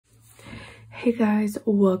Hey guys,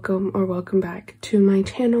 welcome back to my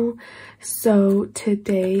channel. So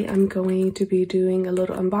today I'm going to be doing a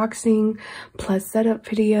little unboxing plus setup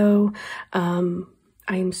video. I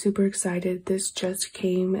am super excited. This just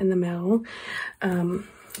came in the mail.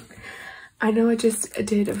 I know I just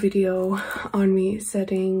did a video on me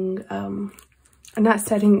setting, not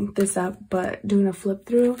setting this up, but doing a flip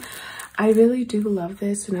through. I really do love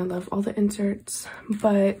this and I love all the inserts,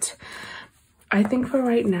 but I think for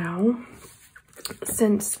right now,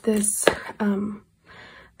 since this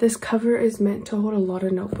this cover is meant to hold a lot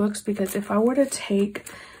of notebooks, because if I were to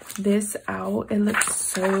take this out, it looks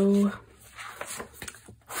so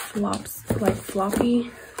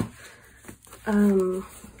floppy, and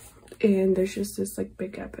there's just this like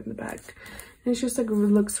big gap in the back, and it's just like, it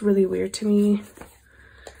looks really weird to me.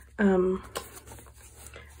 And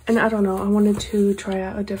I don't know, I wanted to try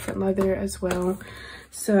out a different leather as well,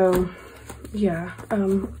 so yeah.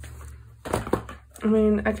 I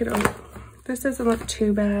mean, this doesn't look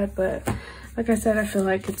too bad, but like I said, I feel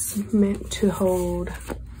like it's meant to hold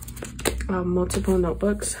multiple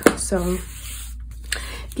notebooks. So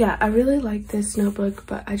yeah, I really like this notebook,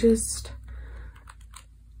 but I don't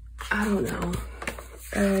know.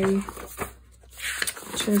 I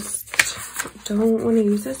just don't want to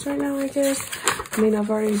use this right now, I guess. I mean,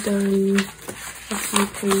 I've already done a few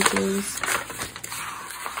pages,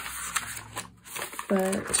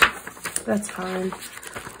 but that's fine.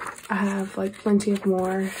 I have like plenty of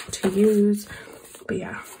more to use, but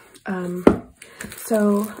yeah.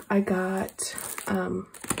 So I got a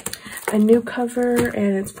new cover,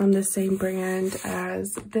 and it's from the same brand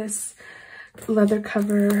as this leather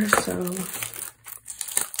cover. So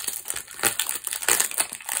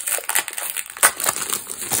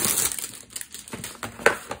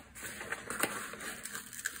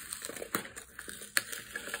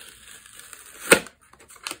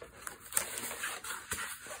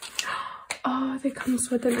it comes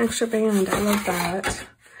with an extra band. I love that.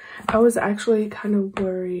 I was actually kind of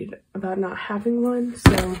worried about not having one,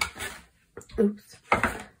 so oops.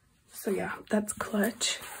 So yeah, that's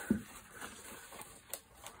clutch.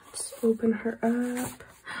 Let's open her up.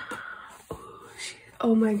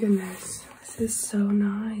 Oh my goodness, this is so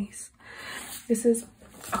nice. This is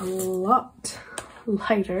a lot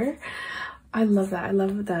lighter. I love that. I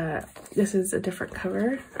love that this is a different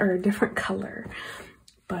cover, or a different color,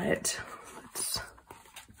 but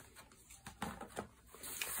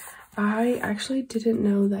I actually didn't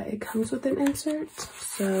know that it comes with an insert,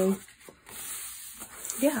 so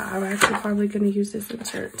yeah, I'm actually probably going to use this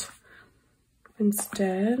insert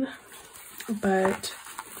instead. But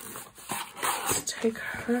let's take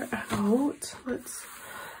her out.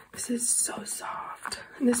 This is so soft,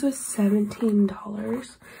 and this was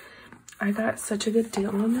 $17. I got such a good deal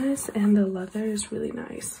on this, and the leather is really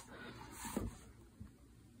nice.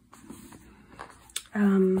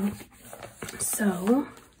 So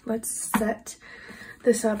let's set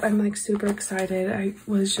this up. I'm like super excited. I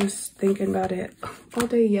was just thinking about it all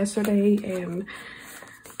day yesterday, and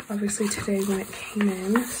obviously today when it came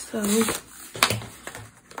in. So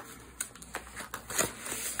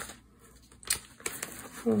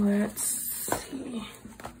let's see.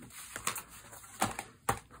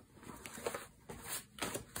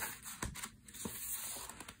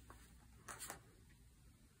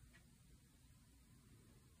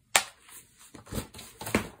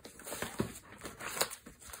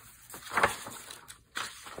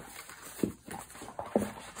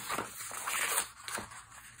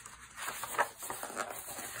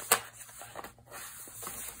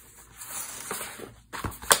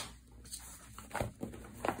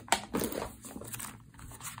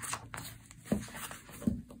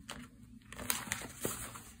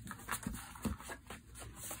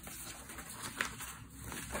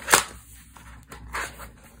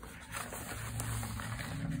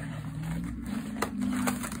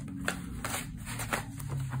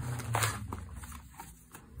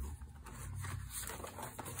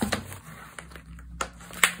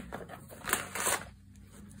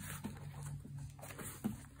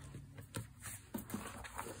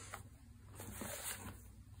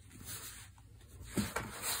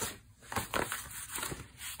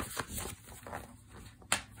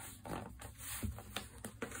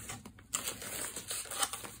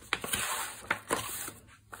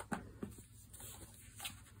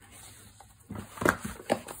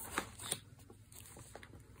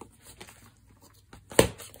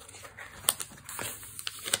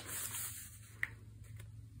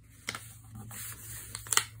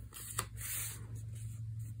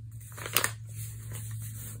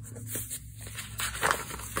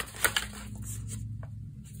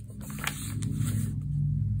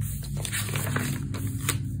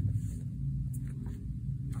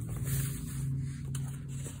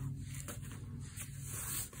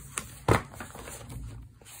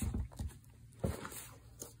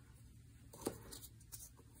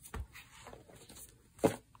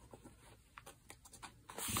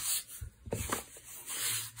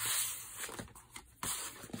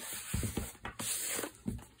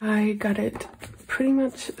 I got it pretty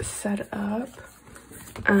much set up.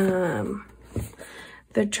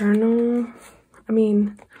 The journal, I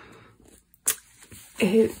mean,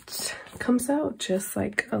 it comes out just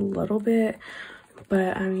like a little bit,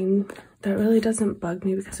 but I mean, that really doesn't bug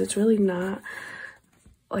me because it's really not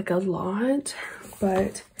like a lot.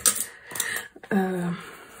 But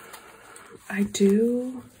I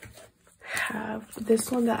do have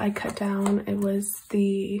this one that I cut down. It was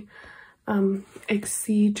the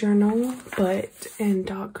Exceed journal, but in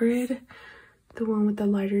dot grid, the one with the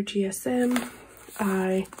lighter GSM.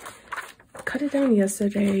 I cut it down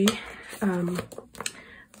yesterday,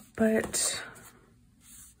 but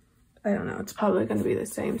I don't know, it's probably going to be the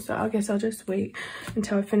same, so I guess I'll just wait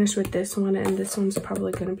until I finish with this one, and this one's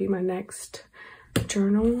probably going to be my next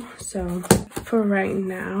journal. So for right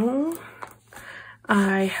now,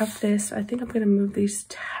 I have this. I think I'm going to move these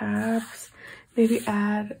tabs, maybe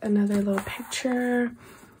add another little picture,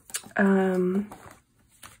 then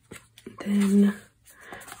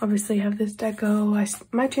obviously have this deco. I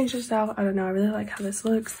might change this out, I don't know, I really like how this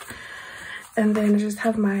looks. And then I just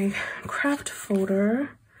have my craft folder,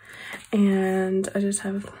 and I just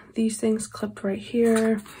have these things clipped right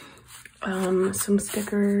here, some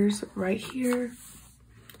stickers right here.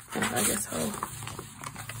 I guess I'll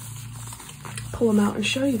pull them out and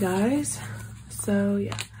show you guys. So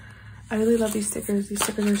yeah, I really love these stickers. These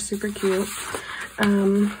stickers are super cute.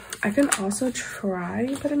 I can also try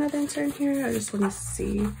put another insert in here. I just want to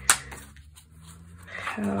see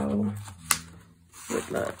how it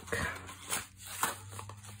would look.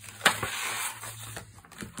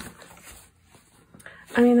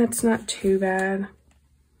 I mean, that's not too bad.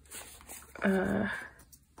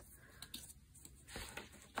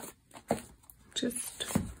 Just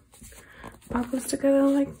pop this together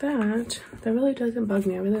like that. That really doesn't bug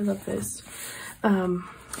me. I really love this.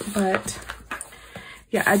 But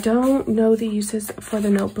yeah, I don't know the uses for the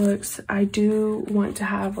notebooks. I do want to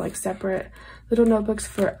have like separate little notebooks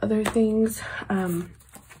for other things. I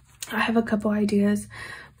have a couple ideas,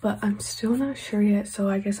 but I'm still not sure yet. So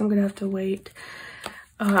I guess I'm gonna have to wait.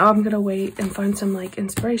 I'm gonna wait and find some like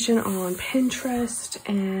inspiration on Pinterest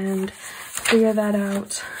and figure that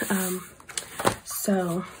out.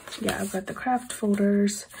 So yeah, I've got the craft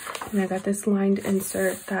folders, and I got this lined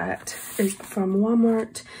insert that is from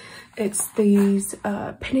Walmart. It's these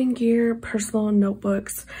Pen and Gear personal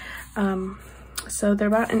notebooks. So they're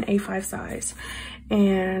about an A5 size,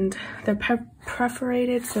 and they're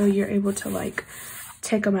perforated, so you're able to like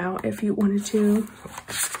take them out if you wanted to.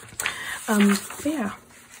 But yeah,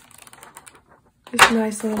 this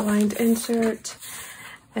nice little lined insert,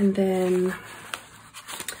 and then,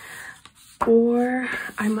 or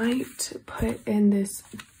I might put in this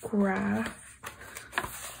graph.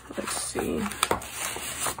 Let's see.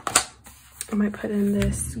 I might put in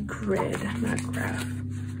this grid, not graph,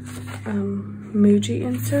 Muji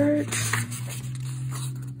insert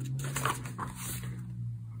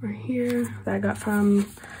right here that I got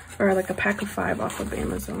from, or like a pack of 5 off of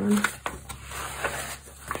Amazon.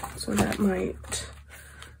 So that might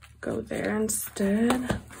go there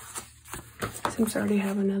instead. Since I already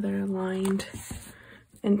have another lined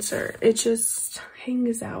insert, it just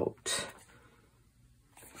hangs out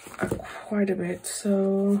quite a bit,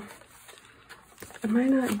 so I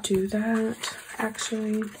might not do that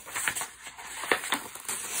actually.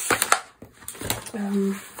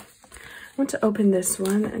 I want to open this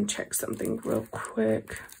one and check something real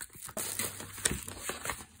quick.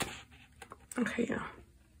 Okay, yeah.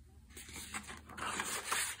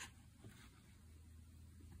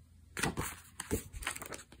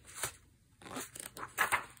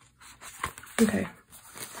 Okay.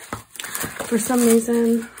 For some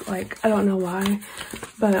reason, like, I don't know why,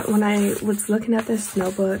 but when I was looking at this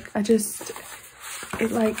notebook,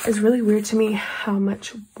 it like is really weird to me how much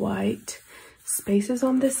white space is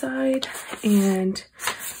on this side, and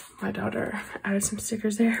my daughter added some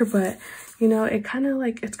stickers there, but you know, it kind of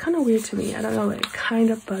like, it's kind of weird to me. I don't know, it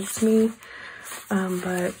kind of bugs me,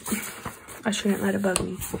 but I shouldn't let it bug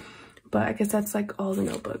me. But I guess that's like all the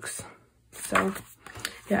notebooks. So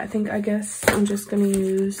yeah, I guess I'm just gonna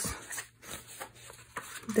use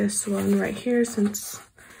this one right here since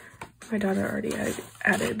my daughter already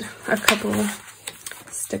added a couple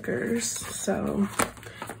stickers. So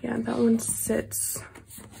yeah, that one sits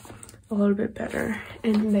a little bit better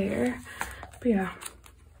in there. But yeah,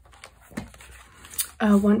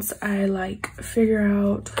 once I like figure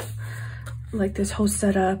out like this whole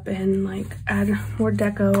setup and like add more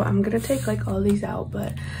deco, I'm gonna take like all these out.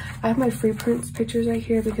 But I have my free prints pictures right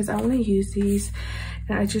here because I want to use these,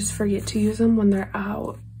 and I just forget to use them when they're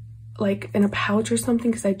out like in a pouch or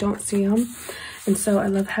something because I don't see them. And so I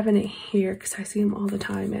love having it here because I see them all the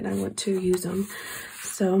time and I want to use them.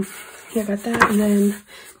 So yeah, I got that. And then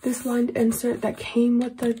this lined insert that came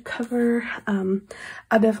with the cover.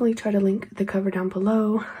 I'll definitely try to link the cover down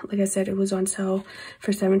below. Like I said, it was on sale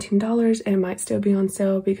for $17. It might still be on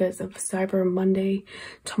sale because of Cyber Monday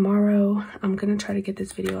tomorrow. I'm gonna try to get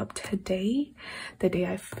this video up today, the day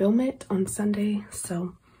I film it on Sunday.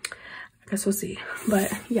 So I guess we'll see.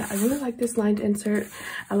 But yeah, I really like this lined insert.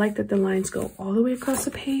 I like that the lines go all the way across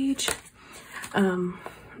the page.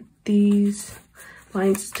 These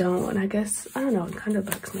lines don't, and I guess, I don't know, it kind of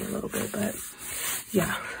bugs me a little bit, but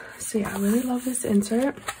yeah. So yeah, I really love this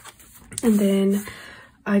insert. And then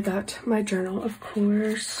I got my journal, of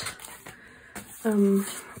course.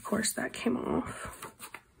 Of course that came off.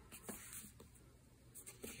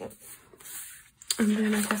 And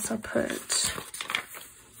then I guess I'll put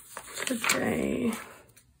today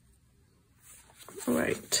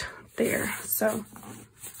right there. So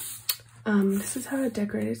this is how I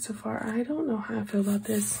decorated so far. I don't know how I feel about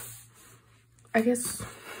this. I guess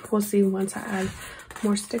we'll see once I add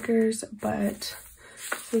more stickers, but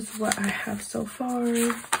this is what I have so far.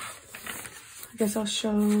 I guess I'll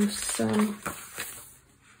show some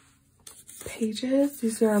pages.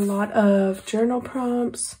 These are a lot of journal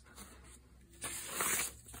prompts.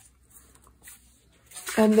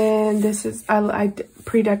 And then this is, I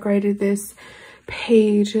pre-decorated this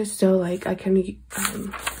page so like I can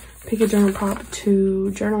pick a journal prompt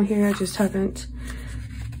to journal here. I just haven't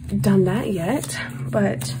done that yet,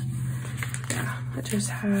 but yeah, I just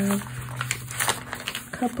have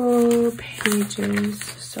a couple pages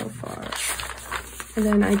so far. And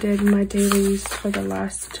then I did my dailies for the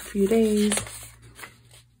last few days.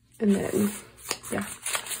 And then, yeah,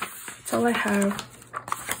 that's all I have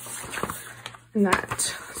in that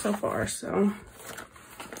so far. So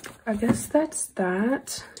I guess that's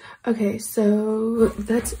that. Okay, so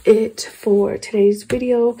that's it for today's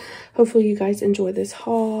video. Hopefully you guys enjoy this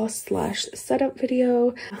haul / setup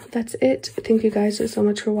video. That's it. Thank you guys so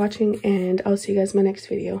much for watching, and I'll see you guys in my next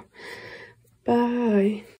video. Bye.